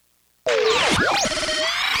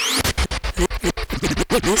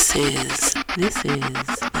This is the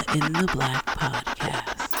In the Black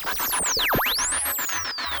podcast.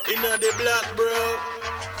 In the black, bro.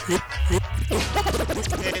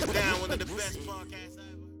 Hands down, one of the best podcasts ever.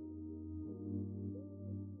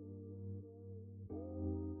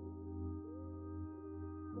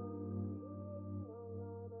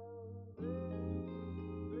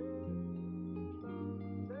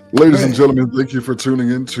 Ladies and gentlemen, thank you for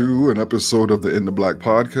tuning into an episode of the In the Black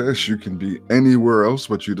podcast. You can be anywhere else,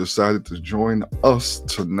 but you decided to join us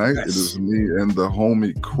tonight. Yes. It is me and the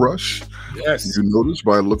homie Crush. Yes. You notice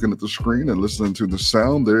by looking at the screen and listening to the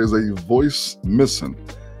sound, there is a voice missing.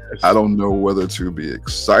 Yes. I don't know whether to be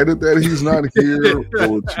excited that he's not here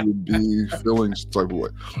or to be feeling some type of way.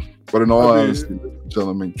 But in all honesty,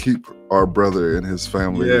 gentlemen, keep our brother and his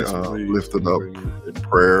family lifted up in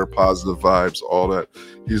prayer, positive vibes, all that.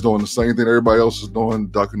 He's doing the same thing everybody else is doing,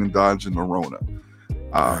 ducking and dodging the Rona.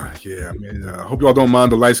 Yeah, man. I hope y'all don't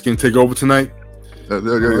mind the light skin take over tonight.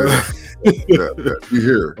 Yeah. We here.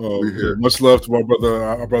 We here. Much love to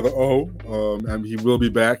our brother O. And he will be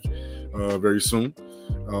back very soon.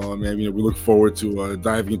 And we look forward to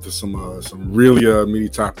diving into some really meaty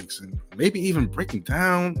topics and maybe even breaking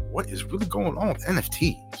down what is really going on with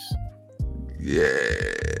NFTs.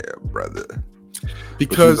 Yeah, brother.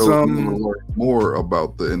 Because if you want to learn more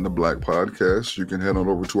about the In the Black podcast, you can head on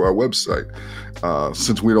over to our website.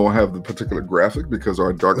 Since we don't have the particular graphic because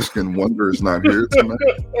our dark-skinned wonder is not here tonight,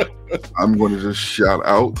 I'm going to just shout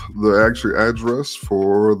out the actual address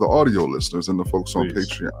for the audio listeners and the folks on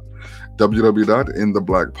Patreon.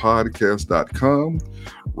 www.intheblackpodcast.com.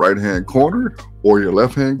 Right-hand corner or your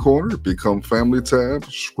left-hand corner, become family tab.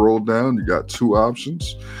 Scroll down, you got two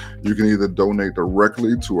options. You can either donate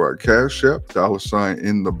directly to our Cash App,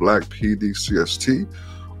 $INTheBlackPDCST,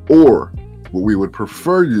 or what we would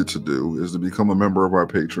prefer you to do is to become a member of our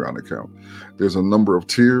Patreon account. There's a number of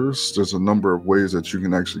tiers. There's a number of ways that you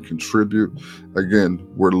can actually contribute. Again,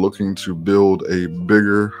 we're looking to build a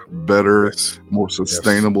bigger, better, more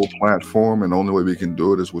sustainable platform, and the only way we can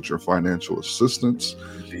do it is with your financial assistance.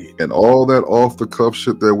 And all that off-the-cuff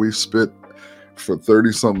shit that we spit for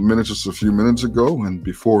 30-something minutes just a few minutes ago, and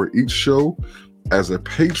before each show, as a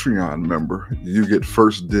Patreon member, you get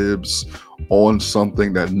first dibs on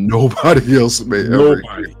something that nobody else may ever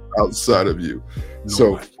get outside of you.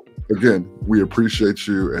 So, again, we appreciate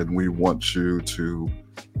you, and we want you to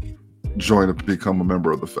join and become a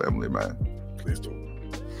member of the family, man. Please do.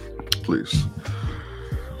 Please.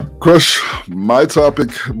 Crush, my topic,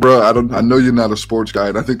 bro. I know you're not a sports guy,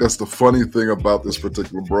 and I think that's the funny thing about this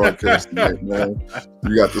particular broadcast tonight, man.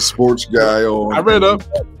 You got the sports guy on. I read up.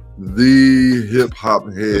 The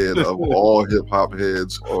hip-hop head of all hip-hop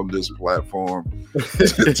heads on this platform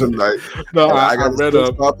tonight. No, I got read a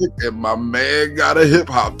up topic, and my man got a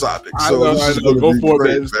hip-hop topic. So I know. Go for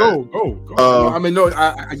it, man. Go.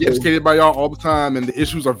 I get educated by y'all all the time, and the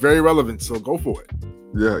issues are very relevant, so go for it.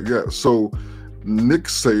 Yeah. So Nick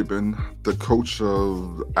Saban, the coach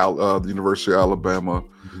of the University of Alabama,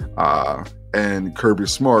 and Kirby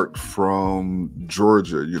Smart from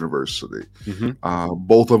Georgia University.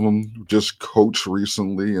 Both of them just coached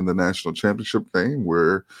recently in the national championship game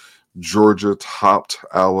where Georgia topped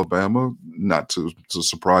Alabama. Not to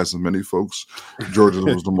surprise many folks, Georgia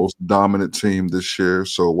was the most dominant team this year,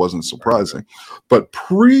 so it wasn't surprising. But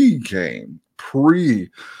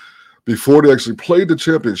before they actually played the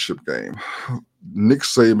championship game, Nick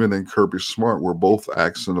Saban and Kirby Smart were both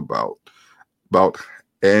asking about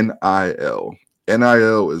NIL.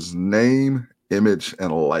 NIL is name, image,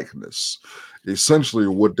 and likeness. Essentially,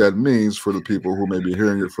 what that means for the people who may be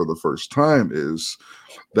hearing it for the first time is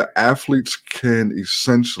the athletes can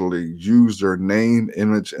essentially use their name,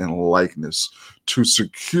 image, and likeness to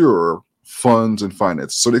secure funds and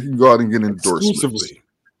finance. So they can go out and get endorsements.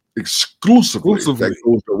 Exclusively. That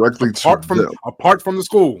goes directly to them. Apart from the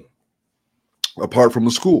school.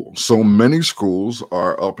 So many schools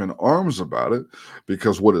are up in arms about it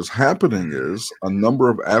because what is happening is a number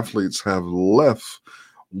of athletes have left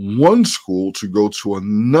one school to go to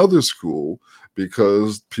another school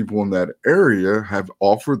because people in that area have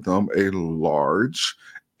offered them a large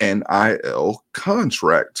NIL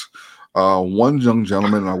contract. One young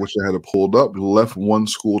gentleman, and I wish I had it pulled up, left one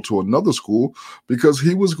school to another school because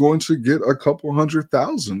he was going to get a couple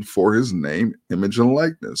 $100,000 for his name, image, and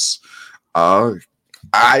likeness. I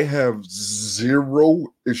have zero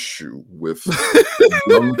issue with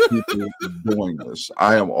young people doing this.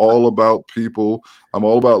 I am all about people. I'm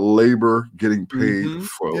all about labor getting paid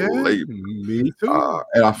for labor. Me too.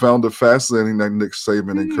 And I found it fascinating that Nick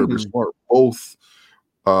Saban and Kirby Smart, both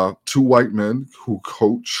two white men who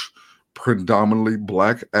coach predominantly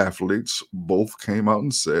black athletes both came out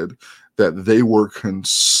and said that they were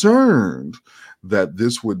concerned that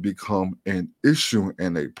this would become an issue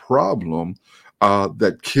and a problem,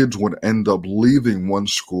 that kids would end up leaving one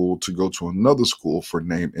school to go to another school for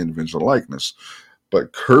name, image, and likeness.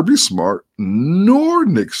 But Kirby Smart nor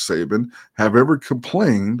Nick Saban have ever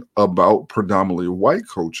complained about predominantly white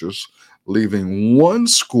coaches leaving one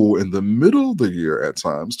school in the middle of the year at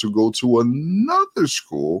times to go to another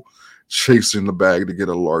school chasing the bag to get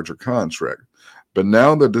a larger contract. But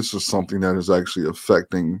now that this is something that is actually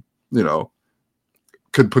affecting,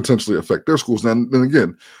 could potentially affect their schools. Then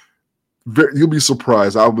again, you'll be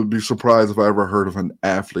surprised. I would be surprised if I ever heard of an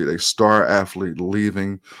athlete, a star athlete,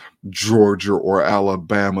 leaving Georgia or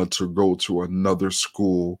Alabama to go to another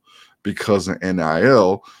school because of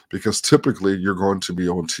NIL, because typically you're going to be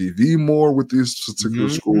on TV more with these particular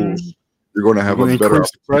schools. You're going to have a better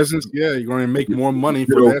presence. Yeah, you're going to make more money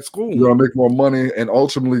for that school. You're going to make more money, and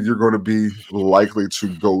ultimately you're going to be likely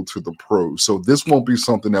to go to the pros. So this won't be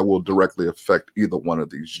something that will directly affect either one of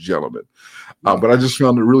these gentlemen. But I just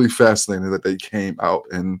found it really fascinating that they came out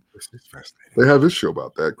and they have issue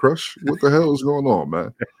about that. Crush, what the hell is going on,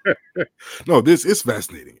 man? No, this is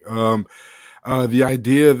fascinating. The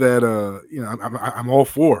idea that I'm all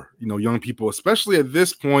for young people, especially at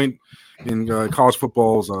this point in college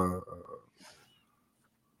football's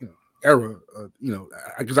era,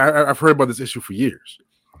 because I've heard about this issue for years,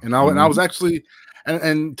 and I was actually,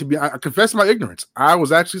 and to be, I confess my ignorance, I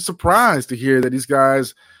was actually surprised to hear that these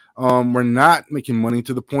guys were not making money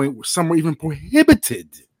to the point where some were even prohibited.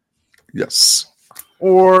 Yes.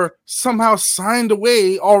 Or somehow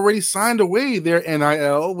already signed away their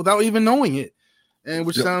NIL without even knowing it, and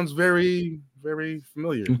which sounds very, very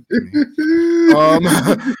familiar.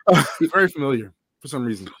 Very familiar for some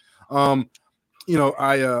reason. I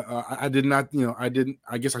did not,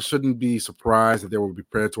 I guess I shouldn't be surprised that there would be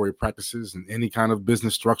predatory practices in any kind of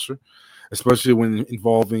business structure, especially when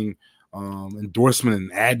involving endorsement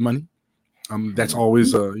and ad money. That's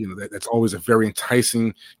always that's always a very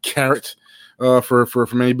enticing carrot for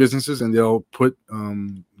many businesses, and they'll put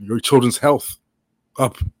your children's health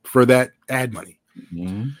up for that ad money.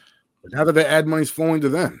 Mm-hmm. But now that the ad money is flowing to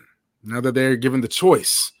them, now that they're given the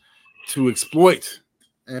choice to exploit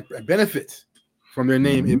and benefit from their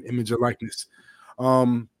name, image, or likeness,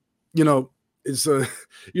 it's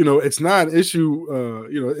it's not an issue.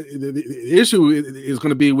 The issue is going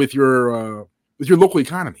to be with your local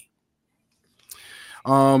economy.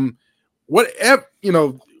 Whatever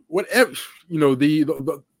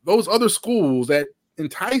those other schools that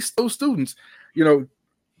entice those students, that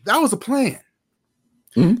was a plan.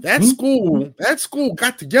 Mm-hmm. That school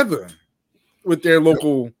got together with their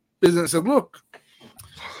local business and said, look,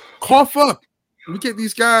 cough up. We get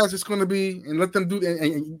these guys, it's going to be, and let them do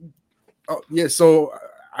that. So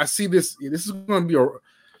I see this. This is going to be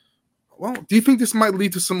do you think this might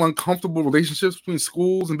lead to some uncomfortable relationships between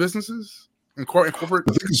schools and businesses and corporate?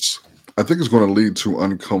 I think it's going to lead to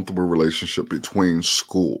uncomfortable relationship between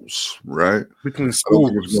schools, right? Between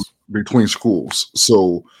schools.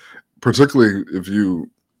 So particularly if you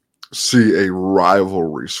see a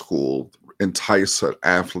rivalry school entice an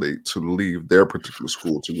athlete to leave their particular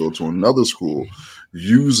school to go to another school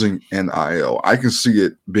using NIL, I can see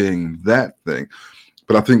it being that thing.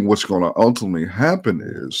 But I think what's going to ultimately happen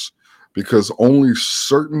is, because only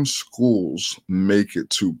certain schools make it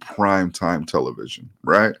to primetime television,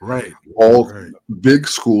 right? Right. Big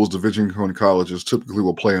schools, Division One colleges, typically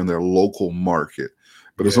will play in their local market,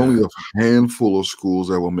 but it's only a handful of schools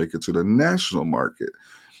that will make it to the national market.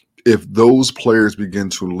 If those players begin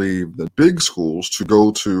to leave the big schools to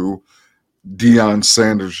go to Deion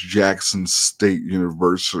Sanders Jackson State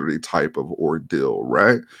University type of ordeal,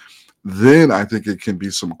 right? Then I think it can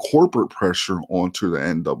be some corporate pressure onto the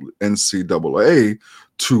NCAA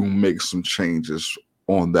to make some changes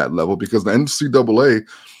on that level, because the NCAA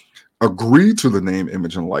agreed to the name,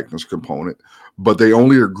 image, and likeness component, but they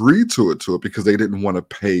only agreed to it because they didn't want to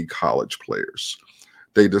pay college players.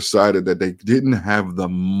 They decided that they didn't have the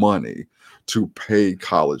money to pay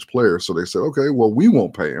college players. So they said, okay, well, we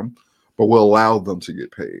won't pay them, but we'll allow them to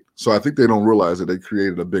get paid. So I think they don't realize that they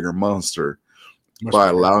created a bigger monster by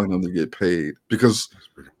allowing them to get paid, because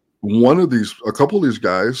a couple of these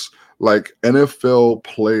guys, like NFL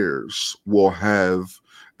players, will have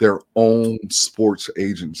their own sports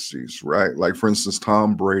agencies, right? Like, for instance,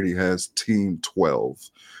 Tom Brady has Team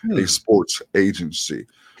 12, a sports agency.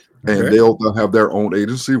 And they'll have their own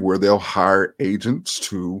agency where they'll hire agents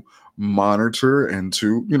to monitor and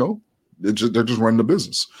to, they're just running the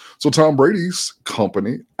business. So Tom Brady's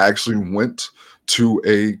company actually went to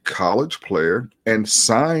a college player and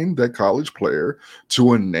sign that college player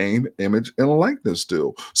to a name, image, and likeness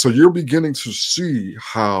deal. So you're beginning to see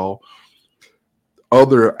how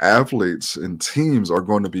other athletes and teams are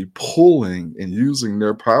going to be pulling and using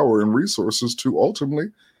their power and resources to ultimately,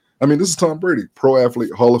 I mean, this is Tom Brady, pro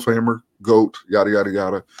athlete, Hall of Famer, GOAT, yada, yada,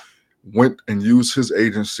 yada, went and used his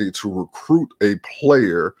agency to recruit a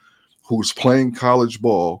player who's playing college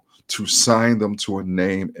ball to sign them to a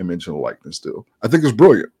name, image, and likeness deal. I think it's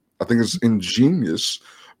brilliant. I think it's ingenious,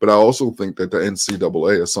 but I also think that the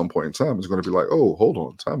NCAA at some point in time is going to be like, oh, hold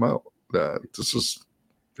on, time out. This is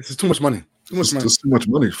too much money. There's too much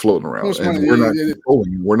money floating around, and money. we're not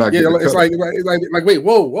controlling. We're not. Yeah, getting it's like wait,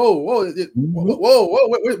 whoa,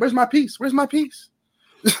 where's my piece? Where's my piece?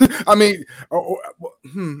 I mean, well,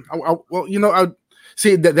 you know, I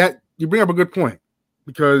see that you bring up a good point,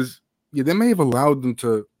 because they may have allowed them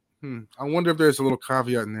to. I wonder if there's a little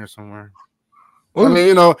caveat in there somewhere. Well, I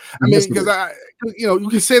mean, because you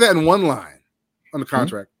can say that in one line on the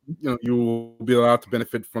contract. You know, you will be allowed to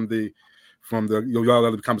benefit from the you're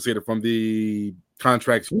allowed to be compensated from the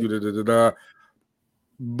contracts.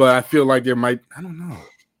 But I feel like there might. I don't know.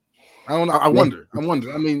 I wonder. I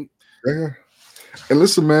mean, yeah. And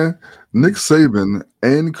listen, man, Nick Saban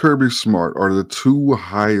and Kirby Smart are the two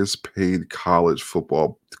highest paid college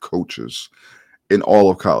football coaches in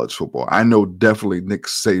all of college football. I know definitely Nick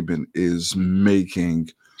Saban is making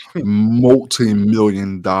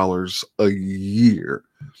multi-million dollars a year,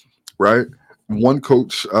 right? One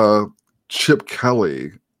coach, Chip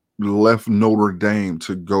Kelly, left Notre Dame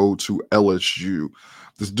to go to LSU.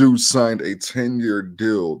 This dude signed a 10-year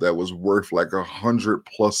deal that was worth like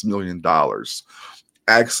 $100+ million.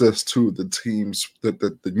 Access to the team's,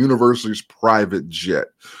 the university's private jet,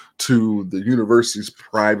 to the university's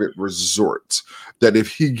private resorts, that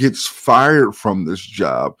if he gets fired from this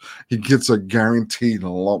job, he gets a guaranteed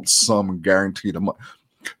lump sum, guaranteed amount.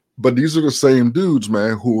 But these are the same dudes,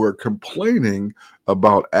 man, who are complaining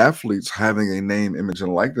about athletes having a name, image,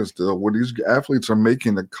 and likeness deal, where these athletes are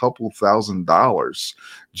making a couple $1,000s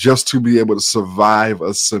just to be able to survive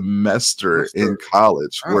a semester in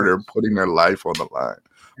college where they're putting their life on the line.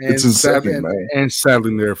 And it's insane, man. And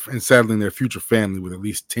saddling their future family with at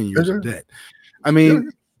least 10 years of debt. I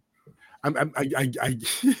mean, I guess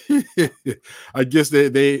I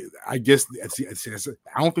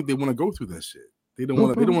don't think they want to go through that shit. They do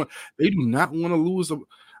not want to lose.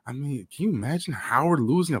 I mean, can you imagine Howard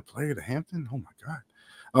losing a player to Hampton? Oh my God.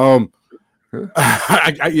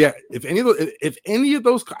 Yeah. If any of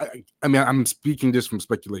those, I mean, I'm speaking just from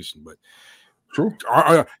speculation, but true.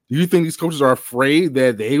 Do you think these coaches are afraid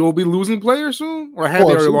that they will be losing players soon, or have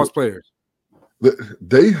they already lost players?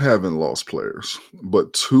 They haven't lost players,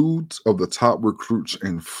 but two of the top recruits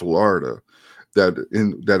in Florida that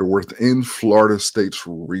are within Florida State's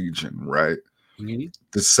region, right?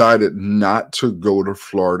 Decided not to go to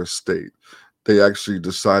Florida State. They actually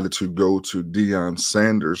decided to go to Deion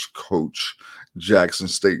Sanders' coach, Jackson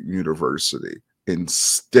State University,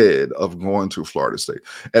 instead of going to Florida State.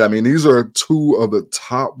 And I mean, these are two of the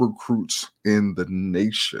top recruits in the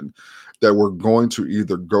nation that were going to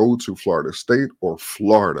either go to Florida State or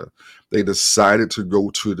Florida. They decided to go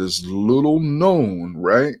to this little known,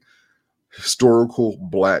 right, historical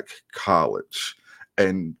black college.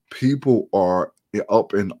 And people are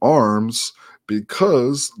up in arms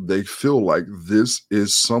because they feel like this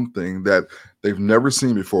is something that they've never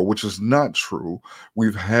seen before, which is not true.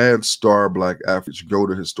 We've had star black athletes go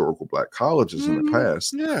to historical black colleges in the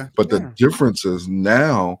past. But the difference is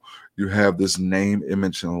now you have this name,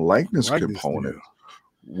 image, and likeness component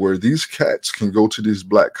where these cats can go to these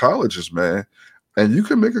black colleges, man, and you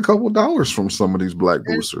can make a couple dollars from some of these black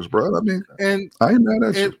boosters, bro. I mean, I ain't mad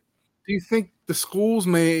at you. Do you think the schools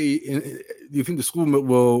will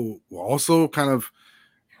also kind of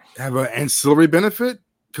have an ancillary benefit?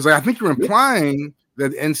 Because I think you're implying that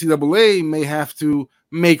the NCAA may have to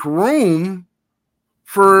make room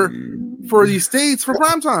for these states for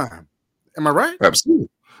prime time. Am I right?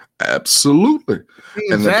 Absolutely.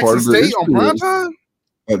 And Jackson State on prime time?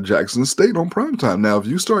 Jackson State on prime time. Now, if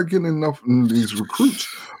you start getting enough in these recruits,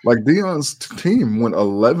 like Deion's team went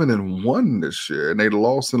 11-1 this year, and they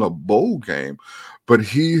lost in a bowl game. But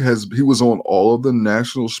he was on all of the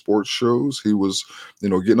national sports shows. He was,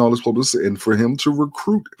 getting all this publicity, and for him to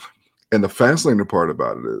recruit. And the fascinating part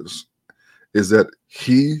about it is that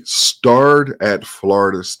he starred at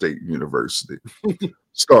Florida State University.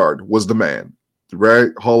 Starred, was the man,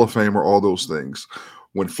 right? Hall of Famer, all those things.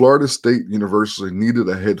 When Florida State University needed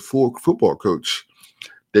a head football coach,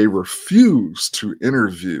 they refused to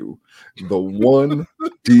interview the one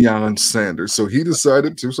Deion Sanders. So he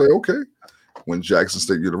decided to say, okay, When Jackson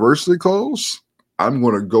State University calls, I'm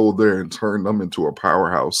going to go there and turn them into a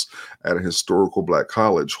powerhouse at a historical black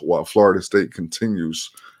college while Florida State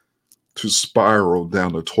continues to spiral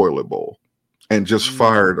down the toilet bowl and just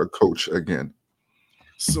fired a coach again.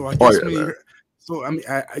 So I guess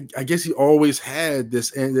I guess he always had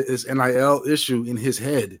this NIL issue in his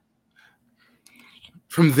head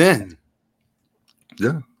from then.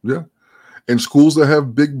 Yeah. And schools that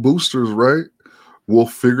have big boosters, right, will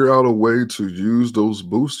figure out a way to use those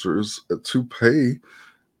boosters to pay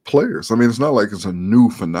players. I mean, it's not like it's a new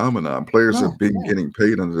phenomenon. Players have been getting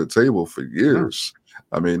paid under the table for years.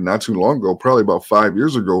 I mean, not too long ago, probably about 5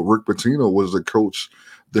 years ago, Rick Pitino was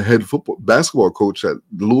the head basketball coach at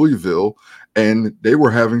Louisville, and they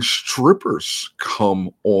were having strippers come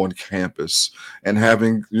on campus and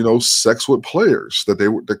having, sex with players that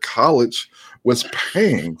the college was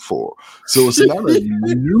paying for. So it's not a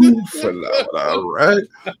new phenomenon, right?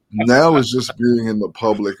 Now it's just being in the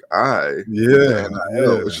public eye. Yeah.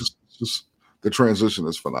 It's just the transition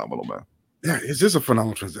is phenomenal, man. Yeah, it's just a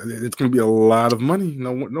phenomenal transition. It's going to be a lot of money.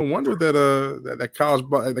 No wonder that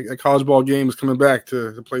college ball game is coming back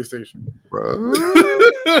to the PlayStation.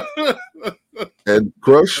 And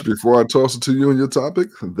Crush, before I toss it to you and your topic,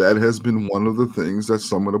 that has been one of the things that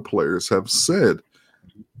some of the players have said.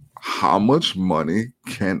 How much money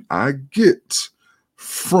can I get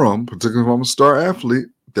from, particularly if I'm a star athlete,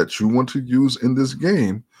 that you want to use in this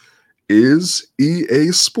game? Is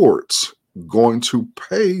EA Sports going to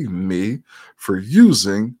pay me for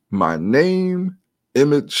using my name,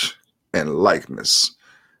 image, and likeness?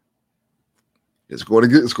 It's going to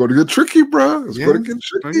get tricky, bro. It's going to get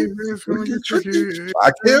tricky.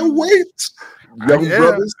 I can't wait. Young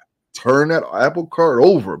brothers, turn that apple cart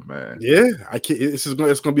over, man. Yeah, I can't. It's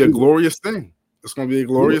going to be a glorious thing. It's going to be a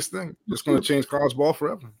glorious thing. It's going to change college ball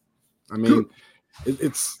forever. I mean,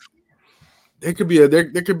 there could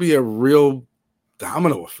be a real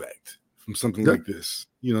domino effect from something like this.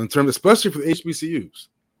 In terms, especially for the HBCUs.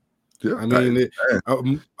 Yeah, I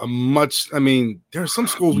mean, there are some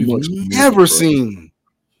schools we've never seen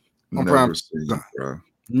on prime time.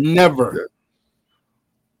 Never. Yeah.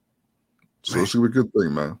 So it's gonna be a good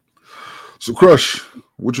thing, man. So, Crush,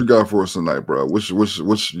 what you got for us tonight, bro? What's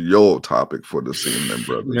your topic for this evening,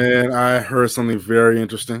 brother? Man, I heard something very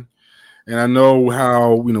interesting, and I know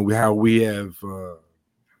how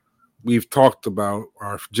we've talked about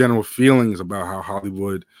our general feelings about how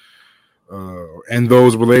Hollywood and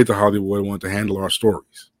those related to Hollywood want to handle our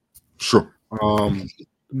stories. Sure.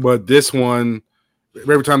 But this one,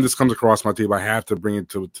 every time this comes across my table, I have to bring it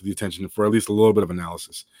to the attention for at least a little bit of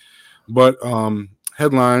analysis. But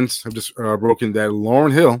headlines have just broken that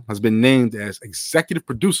Lauryn Hill has been named as executive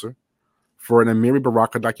producer for an Amiri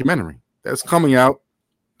Baraka documentary that's coming out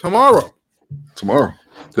tomorrow.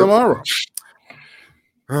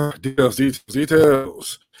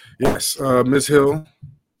 Details. Yes, Ms. Hill.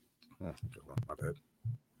 My bad.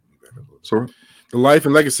 Sorry. The life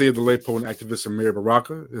and legacy of the late poet and activist Amiri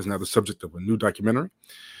Baraka is now the subject of a new documentary.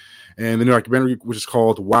 And the new documentary, which is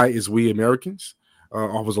called Why Is We Americans,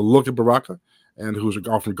 offers a look at Baraka, and who's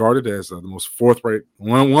often regarded as the most forthright,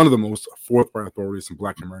 one of the most forthright authorities in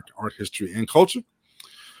Black American art history and culture.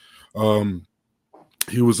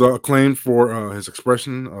 He was acclaimed for his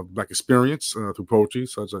expression of Black experience through poetry,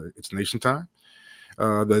 such as It's Nation Time.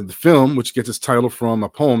 The film, which gets its title from a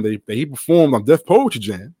poem that he performed on Def Poetry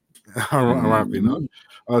Jam, ironically enough,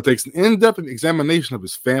 takes an in-depth examination of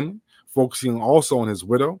his family, focusing also on his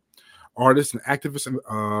widow, artist and activist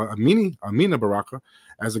Amina Baraka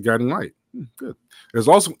as a guiding light. Good. There's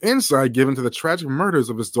also insight given to the tragic murders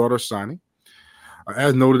of his daughter Shani,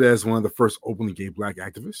 as noted as one of the first openly gay Black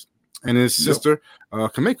activists, and his sister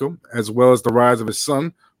Kameko, as well as the rise of his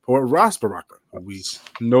son, poet Ras Baraka, who we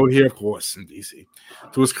know here, of course, in D.C.,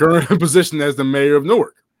 to his current position as the mayor of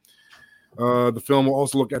Newark. The film will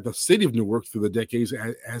also look at the city of Newark through the decades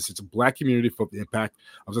as its Black community felt the impact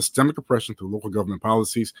of systemic oppression through local government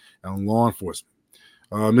policies and law enforcement.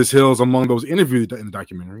 Ms. Hill is among those interviewed in the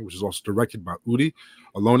documentary, which is also directed by Udi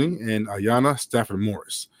Aloni and Ayana Stafford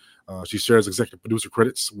Morris. She shares executive producer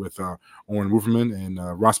credits with Owen Wooferman, and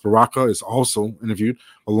Ras Baraka is also interviewed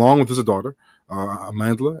along with his daughter,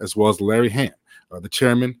 Amandla, as well as Larry Hand, the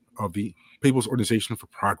chairman of the People's Organization for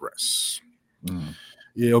Progress.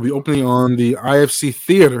 Yeah, it'll be opening on the IFC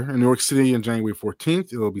Theater in New York City on January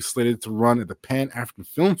 14th. It will be slated to run at the Pan-African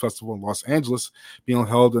Film Festival in Los Angeles, being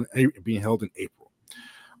held in April.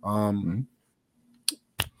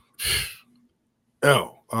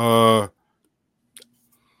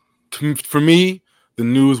 For me, the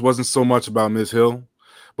news wasn't so much about Ms. Hill,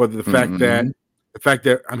 but the fact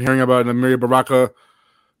that I'm hearing about an Amiri Baraka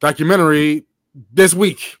documentary this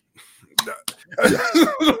week.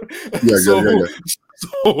 Yeah.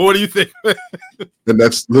 So what do you think? And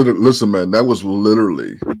that's literally, listen, man, that was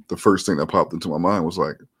literally the first thing that popped into my mind was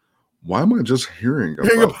like, why am I just hearing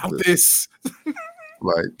about this?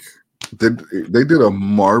 Like, they did a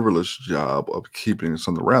marvelous job of keeping this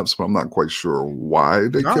under wraps, but I'm not quite sure why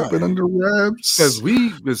they kept it under wraps.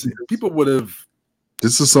 Because people would have.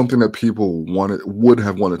 This is something that people would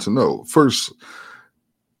have wanted to know. First,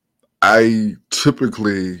 I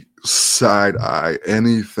typically side eye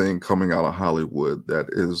anything coming out of Hollywood that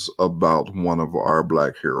is about one of our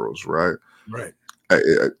Black heroes, right? Right.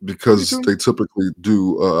 Because they typically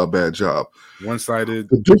do a bad job. One-sided.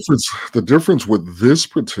 The difference with this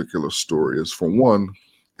particular story is, for one,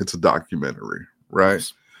 it's a documentary, right?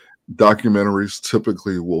 Yes. Documentaries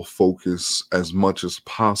typically will focus as much as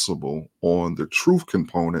possible on the truth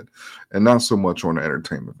component and not so much on the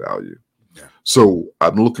entertainment value. Yeah. So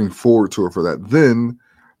I'm looking forward to it for that. Then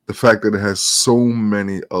the fact that it has so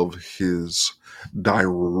many of his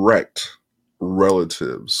direct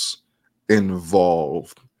relatives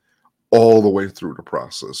involved all the way through the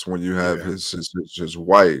process. When you have his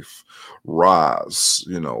wife, Roz,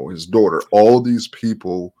 his daughter, all these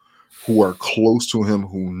people who are close to him,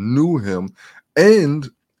 who knew him, and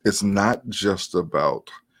it's not just about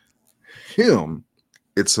him,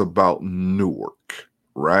 it's about Newark,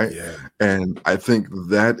 right? Yeah. And I think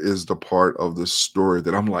that is the part of the story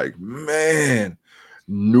that I'm like, man,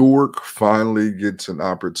 Newark finally gets an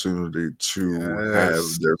opportunity to have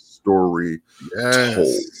their story told,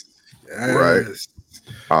 right?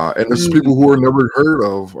 And there's people who are never heard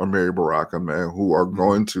of Amiri Baraka, man, who are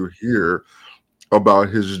going to hear about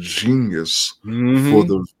his genius for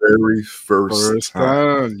the very first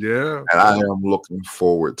time. Yeah. And I am looking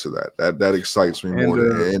forward to that. That excites me more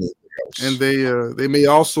than anything else. And they may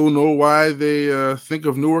also know why they think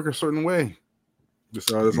of Newark a certain way this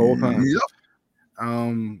whole time. Yep.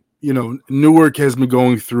 Newark has been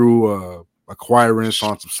going through a quiet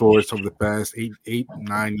renaissance of sorts over the past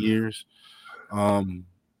 9 years.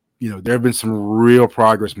 There have been some real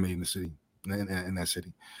progress made in the city, in that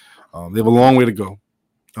city. They have a long way to go,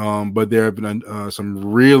 but there have been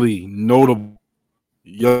some really notable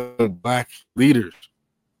young Black leaders,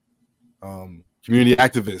 community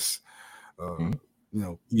activists,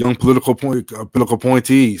 young political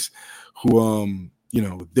appointees who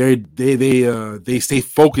they stay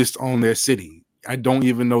focused on their city. I don't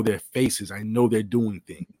even know their faces. I know they're doing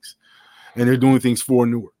things, and they're doing things for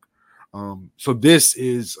Newark. So this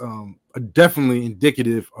is definitely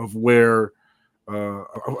indicative of where a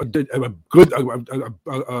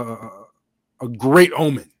great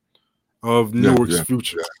omen of Newark's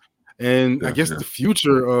future, and I guess the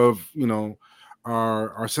future of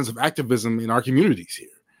our sense of activism in our communities here.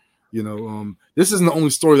 This isn't the only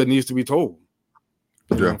story that needs to be told.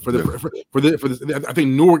 I think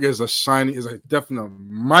Newark is a definite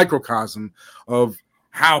microcosm of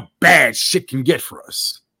how bad shit can get for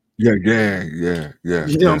us. Yeah. You know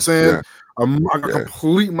what I'm saying? A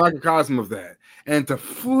complete microcosm of that. And to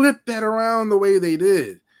flip that around the way they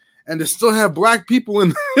did, and to still have Black people in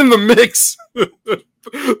the mix the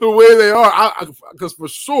way they are, because for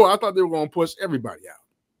sure I thought they were going to push everybody out.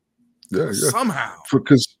 Yeah. Somehow.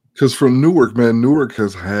 Because for Newark, man, Newark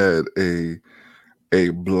has had a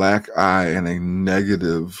black eye and a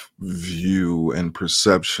negative view and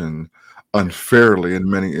perception unfairly in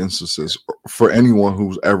many instances for anyone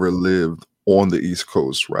who's ever lived on the East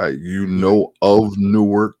Coast, right? Of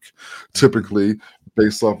Newark, typically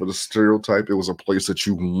based off of the stereotype, it was a place that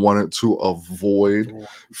you wanted to avoid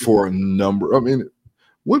for a number. I mean,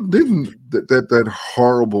 what didn't that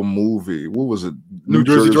horrible movie? What was it? New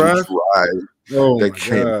Jersey Drive. Oh, that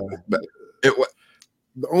came.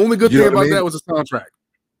 The only good thing about that was the soundtrack.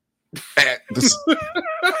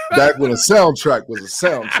 Back when a soundtrack was a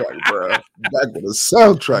soundtrack, bro. Back when a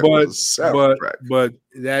soundtrack was a soundtrack. But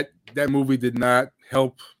that movie did not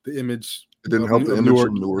help the image. It didn't help the image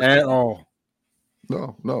of Newark at all.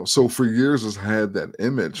 No. So for years, it's had that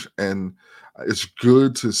image, and it's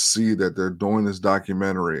good to see that they're doing this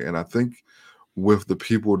documentary. And I think with the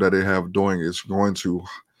people that they have doing, it's going to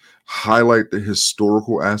highlight the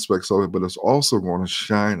historical aspects of it, but it's also going to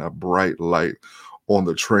shine a bright light on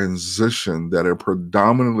the transition that a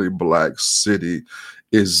predominantly Black city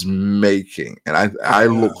is making. And I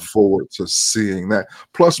look forward to seeing that.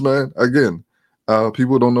 Plus, man, again,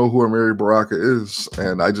 people don't know who Amiri Baraka is,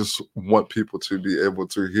 and I just want people to be able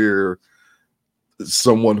to hear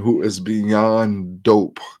someone who is beyond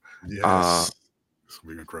dope. Yes. It's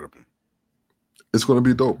going to be incredible. It's going to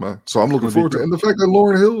be dope, man. So I'm looking gonna be forward to it. dope. And the fact that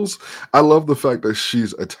Lauryn Hills, I love the fact that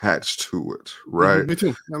she's attached to it, right? Me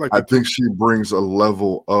too. I like I that too. think she brings a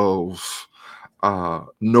level of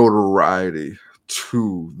notoriety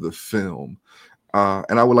to the film.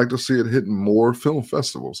 And I would like to see it hitting more film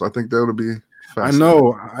festivals. I think that would be I fascinating.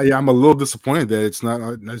 know. I'm a little disappointed that it's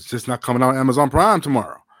just not coming out on Amazon Prime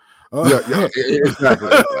tomorrow. Yeah, exactly.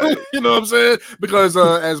 You know what I'm saying? Because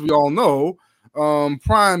as we all know,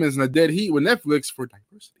 Prime is in a dead heat with Netflix for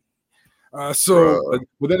diversity.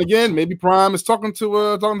 But then again, maybe Prime is talking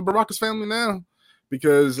to Baraka's family now,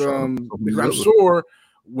 because I'm sure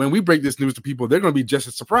when we break this news to people, they're going to be just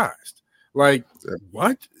as surprised. Like,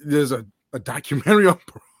 what? There's a documentary on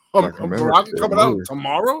Baraka coming out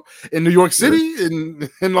tomorrow in New York City,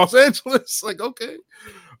 in Los Angeles. Like, okay.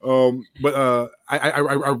 But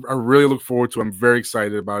I really look forward to it. I'm very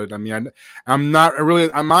excited about it. I mean, I'm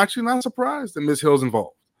actually not surprised that Ms. Hill's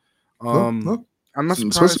involved. No. I'm not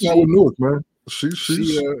surprised. Especially now with Newark, man.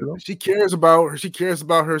 She cares about her. She cares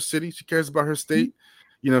about her city. She cares about her state.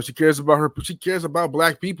 You know, she cares about her. She cares about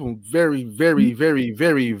Black people very, very, very,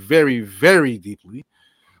 very, very, very deeply.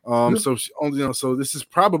 So she only, so this is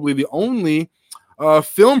probably the only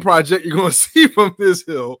film project you're going to see from Ms.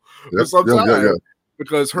 Hill for some time.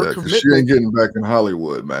 Because her commitment, she ain't getting back in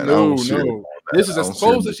Hollywood, man. No. This is as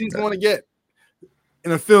close as she's going to get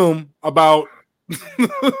in a film about.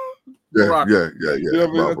 Yeah. You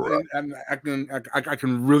know, and I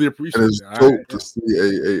can really appreciate it. It's dope to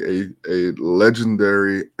see a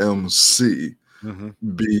legendary MC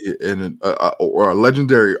be in or a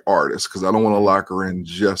legendary artist, because I don't want to lock her in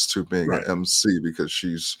just to being an MC, because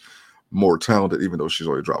she's more talented, even though she's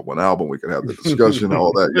only dropped one album. We can have the discussion,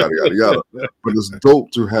 all that, yada. But it's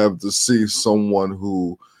dope to see someone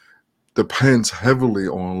who depends heavily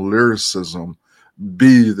on lyricism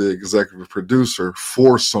be the executive producer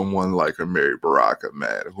for someone like Amiri Baraka,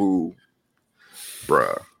 man, who,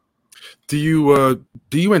 bruh. Do you I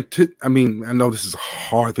mean, I know this is a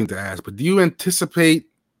hard thing to ask, but do you anticipate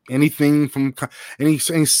anything from any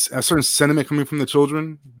certain sentiment coming from the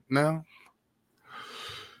children now?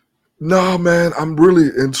 No, man, I'm really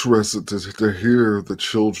interested to hear the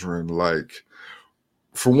children. Like,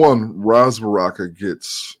 for one, Raz Baraka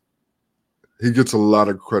gets a lot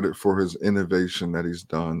of credit for his innovation that he's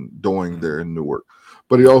doing there in Newark,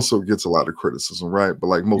 but he also gets a lot of criticism, right? But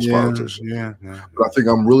like most politicians, But I think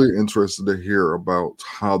I'm really interested to hear about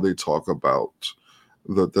how they talk about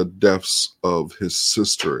the deaths of his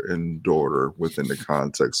sister and daughter within the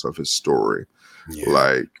context of his story,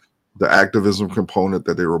 like the activism component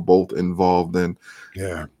that they were both involved in.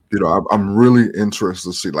 Yeah. You know, I'm really interested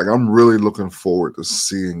to see, like, I'm really looking forward to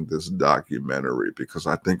seeing this documentary, because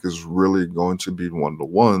I think it's really going to be one of the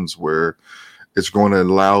ones where it's going to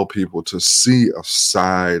allow people to see a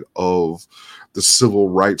side of the civil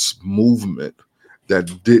rights movement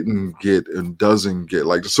that didn't get and doesn't get.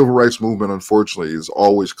 Like, the civil rights movement, unfortunately, is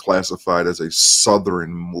always classified as a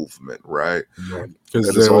Southern movement, right?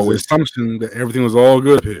 Because there was the assumption that everything was all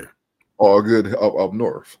good here. All good up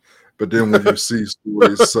north. But then when you see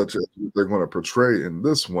stories such as they're going to portray in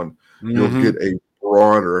this one, you'll get a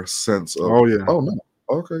broader sense of,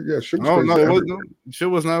 shit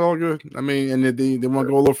was not all good. I mean, and they want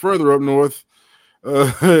to go a little further up north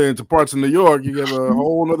into parts of New York. You have a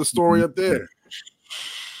whole other story up there.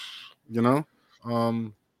 You know?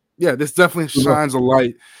 This definitely shines a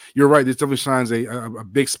light. You're right. This definitely shines a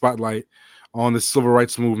big spotlight on the civil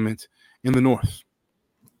rights movement in the North.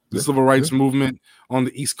 The civil rights movement on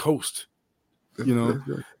the East Coast. You know,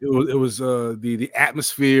 it was the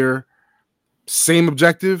atmosphere, same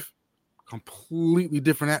objective, completely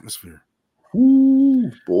different atmosphere.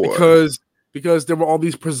 Ooh, boy. Because there were all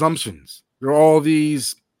these presumptions. There were all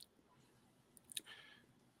these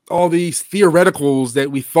theoreticals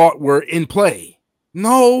that we thought were in play.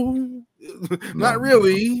 No, not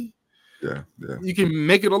really. Yeah. You can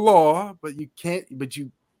make it a law, but you can't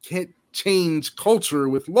change culture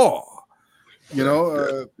with law. You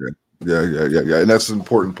know. Yeah, and that's an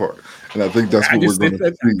important part. And I think that's what we're going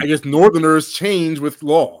to see. I guess Northerners change with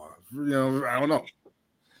law. You know, I don't know.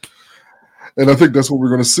 And I think that's what we're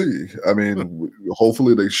going to see. I mean,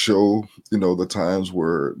 hopefully they show, the times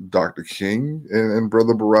where Dr. King and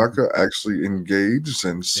Brother Baraka actually engaged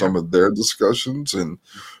in some of their discussions and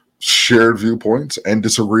shared viewpoints and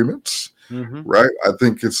disagreements. Right. I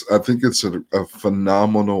think it's a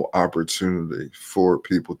phenomenal opportunity for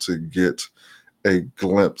people to get a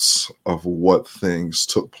glimpse of what things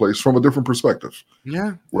took place from a different perspective.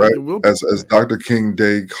 Yeah. Right. As Dr. King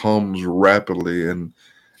Day comes rapidly and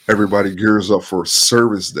Everybody gears up for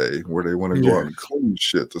Service Day where they want to go out Yeah. and clean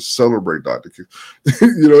shit to celebrate Dr. King.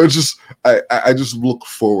 It's just I just look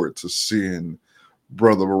forward to seeing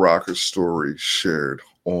Brother Baraka's story shared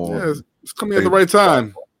Yeah, on it's coming at the a right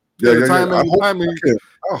time. yeah, The yeah, yeah. timing, the timing.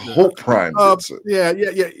 I hope Prime gets it. Yeah.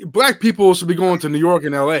 Black people should be going to New York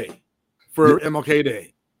and LA for MLK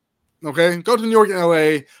Day. Okay, go to New York and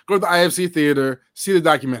LA. Go to the IFC theater, see the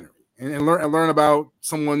documentary, and learn about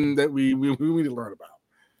someone that we need to learn about.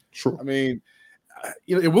 Sure. I mean,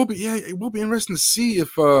 it will be interesting to see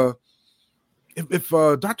if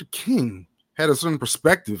Dr. King had a certain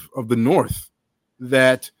perspective of the North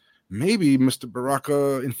that maybe Mr.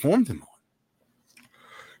 Baraka informed him on.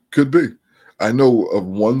 Could be. I know of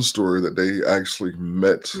one story that they actually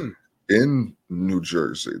met in New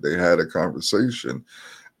Jersey. They had a conversation,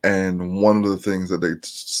 and one of the things that they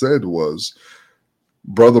said was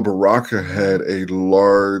Brother Baraka had a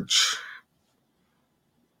large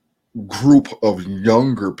group of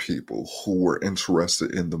younger people who were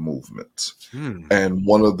interested in the movement. And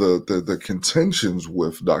one of the contentions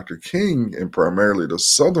with Dr. King and primarily the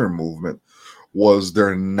Southern movement was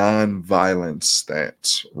their nonviolent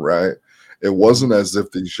stance, right? It wasn't as if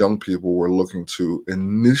these young people were looking to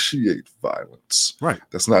initiate violence. Right.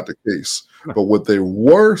 That's not the case. But what they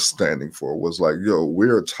were standing for was like, yo,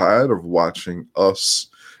 we're tired of watching us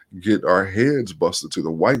get our heads busted to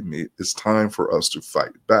the white meat. It's time for us to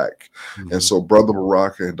fight back. And so Brother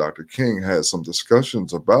Baraka and Dr. King had some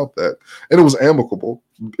discussions about that. And it was amicable.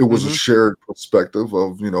 It was a shared perspective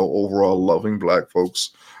of, overall loving Black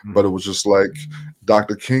folks. But it was just like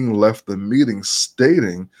Dr. King left the meeting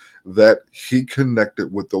stating that he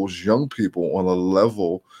connected with those young people on a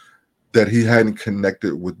level that he hadn't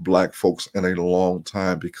connected with Black folks in a long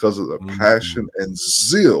time because of the passion and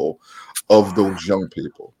zeal of those young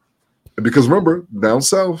people. Because remember, down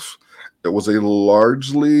south, it was a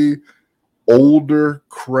largely older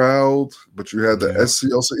crowd, but you had the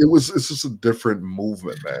SCLC. It's just a different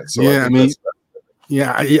movement, man. So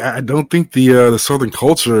I don't think the Southern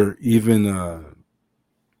culture even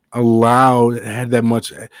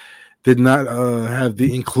did not have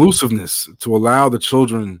the inclusiveness to allow the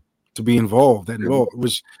children to be involved,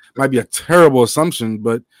 which might be a terrible assumption,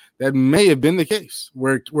 but that may have been the case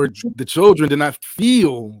where the children did not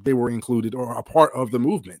feel they were included or a part of the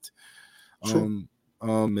movement.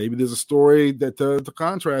 Maybe there's a story that to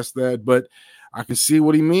contrast that, but I can see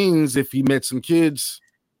what he means if he met some kids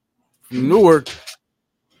from Newark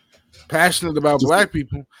passionate about Black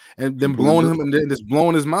people and then blowing him and then just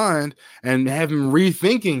blowing his mind and have him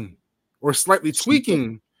rethinking or slightly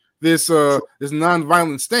tweaking this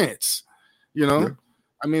nonviolent stance.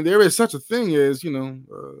 I mean, there is such a thing as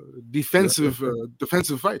defensive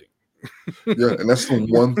fighting. And that's the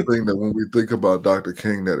one thing that when we think about Dr.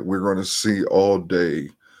 King that we're going to see all day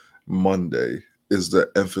Monday is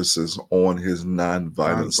the emphasis on his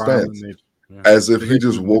nonviolent stance. As if he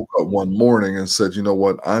just woke up one morning and said, you know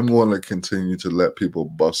what, I'm going to continue to let people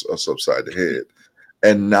bust us upside the head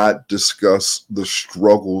and not discuss the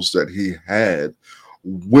struggles that he had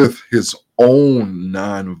with his own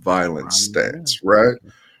nonviolent stance, right?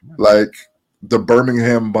 Like the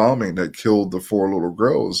Birmingham bombing that killed the 4 little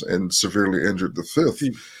girls and severely injured the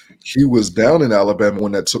 5th. He was down in Alabama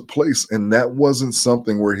when that took place, and that wasn't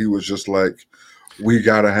something where he was just like, we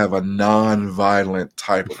got to have a non-violent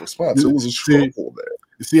type of response. It was a struggle there.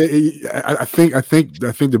 See, I think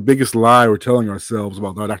the biggest lie we're telling ourselves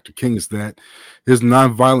about Dr. King is that his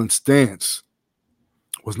non-violent stance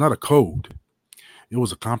was not a code; it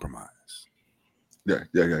was a compromise. Yeah.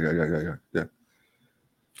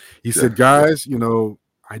 He said, "Guys,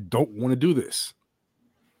 I don't want to do this.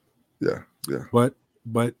 Yeah. But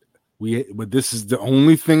this is the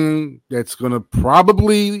only thing that's going to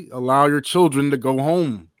probably allow your children to go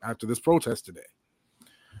home after this protest today.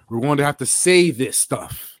 We're going to have to say this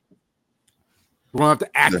stuff. We're going to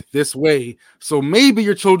have to act this way. So maybe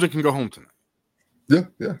your children can go home tonight."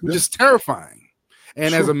 Which is terrifying.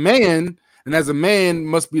 And as a man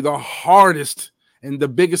must be the hardest and the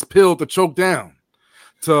biggest pill to choke down.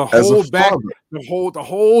 To hold back, to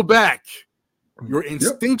hold back your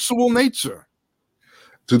instinctual nature.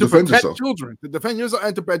 To defend protect yourself. children, to defend yourself,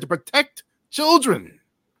 and to protect children.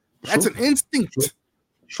 That's an instinct.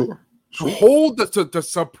 Sure. To hold, to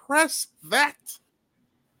suppress that.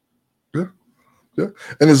 Yeah. And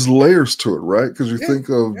there's layers to it, right? Because you think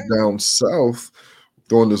of down south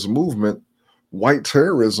during this movement, white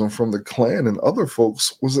terrorism from the Klan and other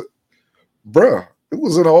folks it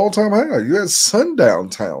was an all-time high. You had sundown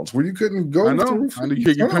towns where you couldn't go through. You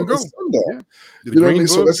couldn't go. Sundown. You know what I mean?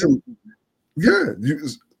 So that's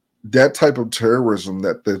that type of terrorism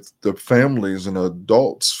that the families and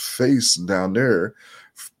adults face down there,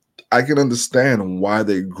 I can understand why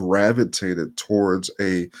they gravitated towards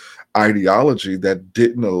a ideology that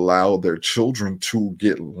didn't allow their children to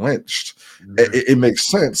get lynched. It makes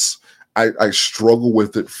sense. I struggle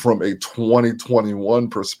with it from a 2021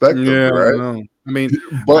 perspective, right? No. I mean,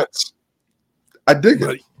 but I dig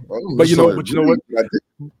it. But you know what?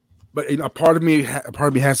 But a part of me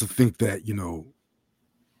has to think that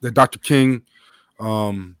that Dr. King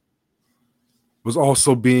was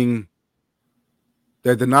also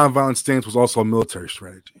that the nonviolent stance was also a military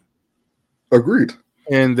strategy. Agreed.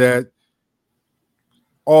 And that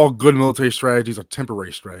all good military strategies are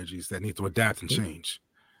temporary strategies that need to adapt and change.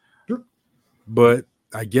 Sure. But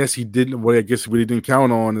I guess he didn't. What I guess what he didn't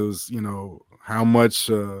count on is how much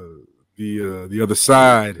the other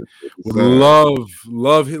side would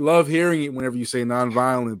love hearing it whenever you say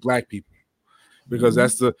nonviolent black people, because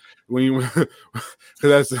that's the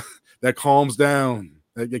that calms down.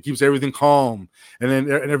 That keeps everything calm, and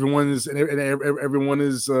everyone is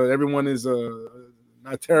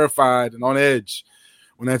not terrified and on edge,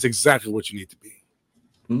 when that's exactly what you need to be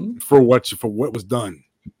for what was done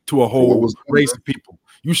to a whole race of people.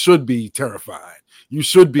 You should be terrified. You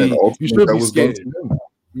should be scared.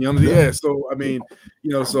 Yeah. So I mean,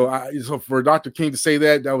 so for Dr. King to say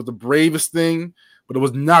that was the bravest thing, but it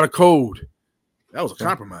was not a code. That was a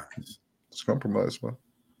compromise. It's a compromise, man.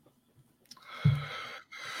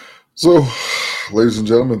 So, ladies and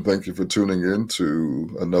gentlemen, thank you for tuning in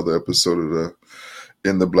to another episode of the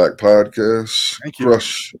In the Black podcast. Thank you.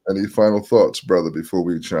 Crush, any final thoughts, brother, before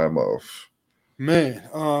we chime off? Man,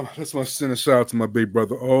 just want to send a shout out to my big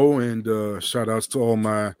brother O, and shout outs to all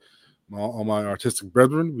my artistic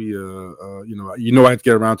brethren. We I have to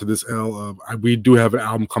get around to this L. We do have an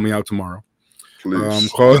album coming out tomorrow. Please.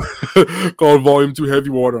 Called Volume 2 Heavy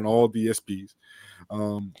Water on all DSPs.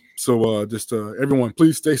 So everyone,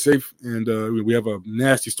 please stay safe. And we have a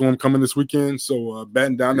nasty storm coming this weekend. So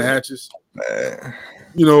batten down the hatches. Man.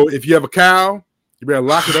 If you have a cow, you better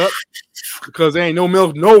lock it up, because there ain't no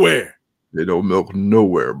milk nowhere. They don't milk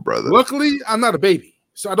nowhere, brother. Luckily, I'm not a baby,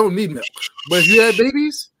 so I don't need milk. But if you have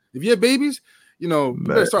babies, you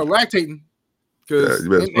better start lactating. You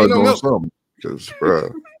better start doing something. Because,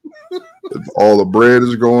 bro, all the bread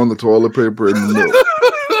is going, the toilet paper, and milk.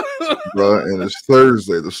 Bro, and it's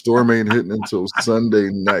Thursday. The storm ain't hitting until Sunday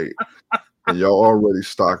night, and y'all already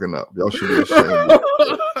stocking up. Y'all should be ashamed.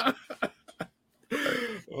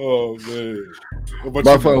 Oh man!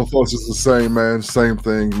 My final thoughts is the same, man. Same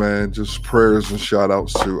thing, man. Just prayers and shout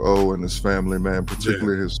outs to O and his family, man.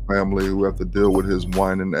 Particularly his family, who have to deal with his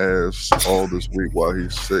whining ass all this week while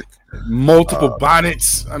he's sick. Multiple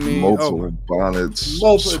bonnets. I mean, multiple bonnets,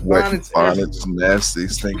 nasty,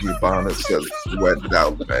 stinky bonnets that sweated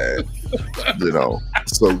out, man.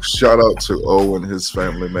 So shout out to O and his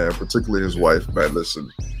family, man. Particularly his wife, man. Listen,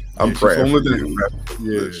 I'm praying for you.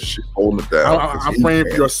 Yeah, she's holding it down. I'm praying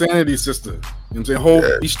for your sanity, sister. You know what I'm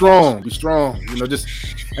saying? Be strong. Be strong.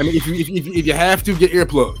 If you have to, get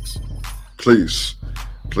earplugs. Please.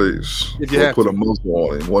 If you have put a muzzle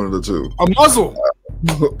on him, one of the two. A muzzle.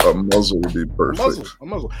 A muzzle would be perfect. A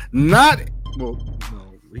muzzle. Not well.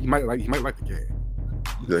 No, he might like the gag.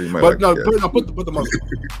 Yeah, he might. But no, put the muzzle.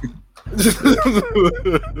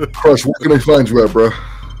 Crush, where can they find you at, bro?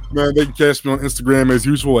 Man, they can catch me on Instagram as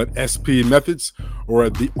usual at SP Methods or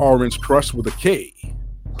at the Orange Crush with a K.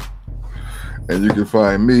 And you can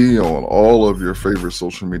find me on all of your favorite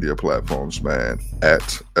social media platforms, man,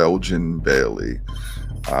 at Elgin Bailey.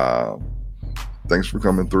 Thanks for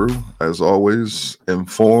coming through. As always,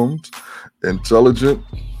 informed, intelligent,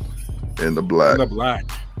 in the black.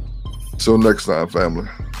 Till next time, family.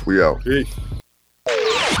 We out. Peace.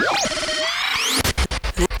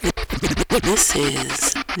 This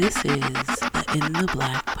is the In the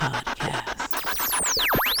Black podcast.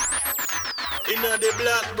 In the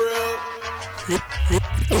Black, bro.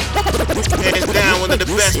 Hands down, one of the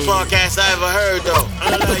best podcasts I ever heard, though.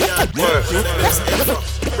 I love y'all.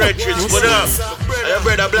 Brethren, what up? I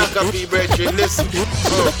brother Black up here, brethren. Listen.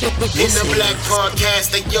 In the Black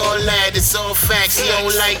podcast, and your lad, it's all facts. He don't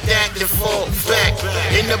like that, then fall back.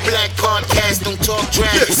 In the Black podcast, don't talk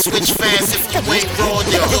trash. Switch fast if you ain't raw,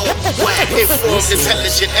 then yo, whack. Informed,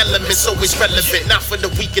 intelligent elements, always relevant. Not for the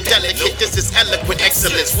weak and delicate. This is eloquent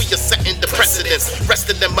excellence. We are setting the precedence. Rest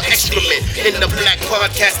of them are excrement. In the Black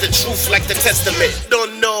podcast, the truth like the testament.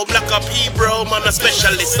 Don't know, Black up here, bro, man, a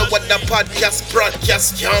specialist. No other podcast,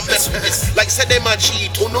 broadcast, can't mess with this. Like said, them a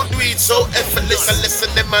cheat, who no do it so effortless. I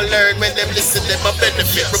listen, them I learn, when them listen, them I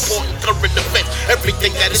benefit. Reporting current events,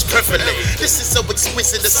 everything that is prevalent. This is so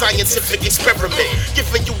exquisite, a scientific experiment.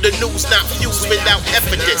 Giving you the news, not views without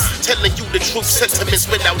evidence. Telling you the truth, sentiments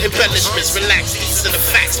without embellishments. Relax, these are the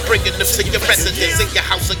facts, bringing them to your residence. In your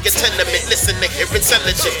house or your tenement, listen to hear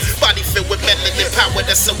intelligence. Body filled with melanin power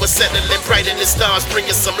that's so unsettling. Brighter than stars,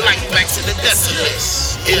 bringing some light back to the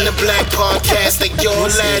desolate. In the Black Podcast, like your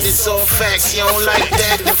lad, it's all facts. You don't like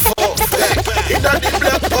that, then fall back. In the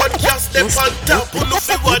Black Podcast, they on top. Who look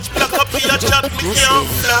for watch, black up your chat, me can't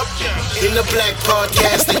flop. In the Black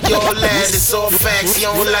Podcast, like your lad, it's all facts.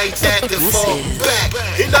 You don't like that, then fall back.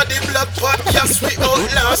 In the Black Podcast, we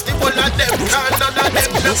outlast. The one of them can, none of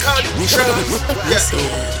them no can trust.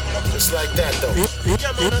 Yeah. Just like that though.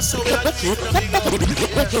 Yeah, man, that's so black.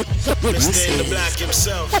 Mr. In the Black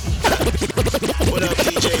himself. What up,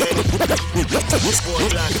 DJ Henry? This boy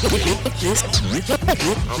Black.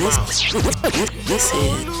 I'm out.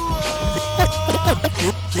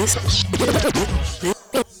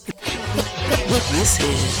 This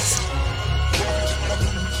is